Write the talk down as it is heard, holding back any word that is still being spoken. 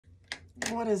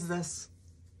What is this?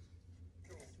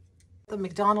 The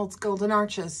McDonald's Golden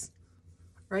Arches.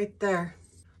 Right there.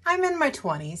 I'm in my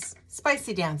 20s,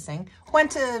 spicy dancing.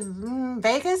 Went to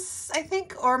Vegas, I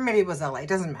think, or maybe it was LA,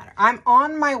 doesn't matter. I'm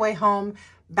on my way home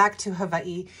back to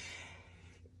Hawaii,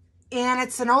 and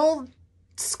it's an old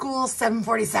school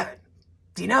 747.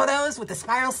 Do you know those with the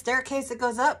spiral staircase that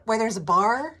goes up where there's a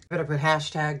bar? Better put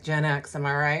hashtag Gen X, am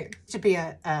I right? It should be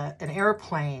an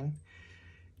airplane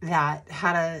that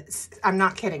had a, I'm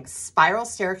not kidding, spiral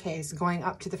staircase going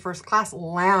up to the first class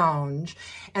lounge,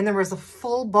 and there was a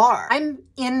full bar. I'm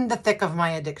in the thick of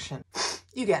my addiction.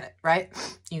 You get it, right?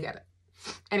 You get it.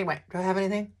 Anyway, do I have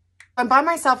anything? I'm by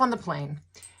myself on the plane,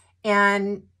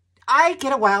 and I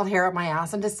get a wild hair up my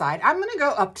ass and decide I'm gonna go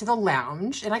up to the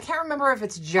lounge, and I can't remember if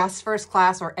it's just first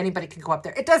class or anybody can go up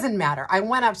there. It doesn't matter. I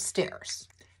went upstairs,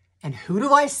 and who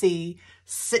do I see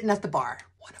sitting at the bar?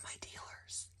 One of my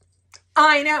dealers.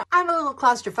 I know, I'm a little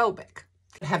claustrophobic.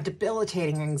 I have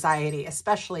debilitating anxiety,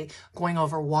 especially going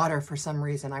over water for some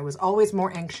reason. I was always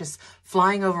more anxious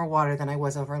flying over water than I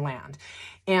was over land.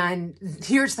 And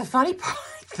here's the funny part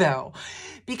though,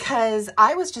 because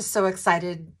I was just so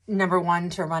excited, number one,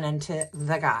 to run into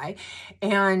the guy,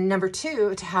 and number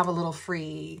two, to have a little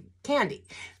free candy.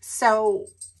 So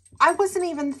I wasn't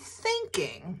even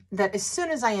thinking that as soon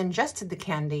as I ingested the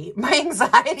candy, my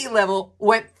anxiety level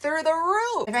went through the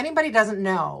roof. If anybody doesn't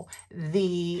know,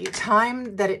 the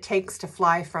time that it takes to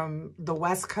fly from the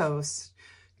West Coast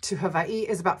to Hawaii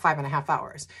is about 5.5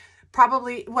 hours.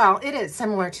 Probably, well, it is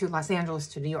similar to Los Angeles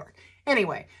to New York.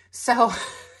 Anyway, so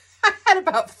I had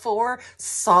about 4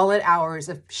 solid hours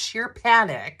of sheer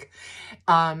panic,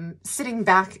 sitting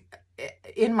back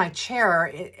in my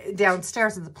chair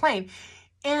downstairs in the plane.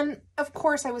 And of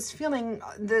course I was feeling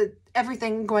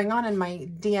everything going on in my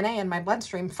DNA and my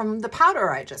bloodstream from the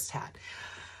powder I just had.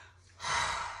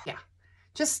 Yeah,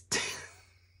 just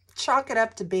chalk it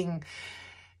up to being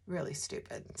really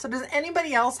stupid. So does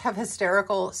anybody else have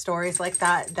hysterical stories like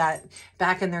that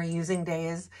back in their using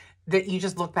days that you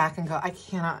just look back and go, I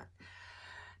cannot,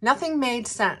 nothing made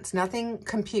sense, nothing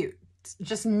compute,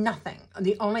 just nothing.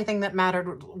 The only thing that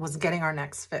mattered was getting our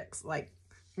next fix. Like,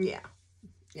 yeah.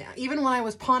 Yeah, even when I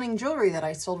was pawning jewelry that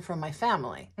I sold from my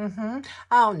family.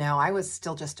 Oh no, I was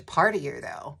still just a partier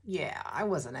though. Yeah, I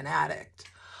wasn't an addict.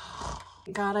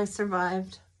 Thank God I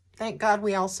survived. Thank God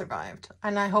we all survived.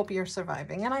 And I hope you're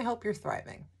surviving, and I hope you're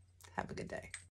thriving. Have a good day.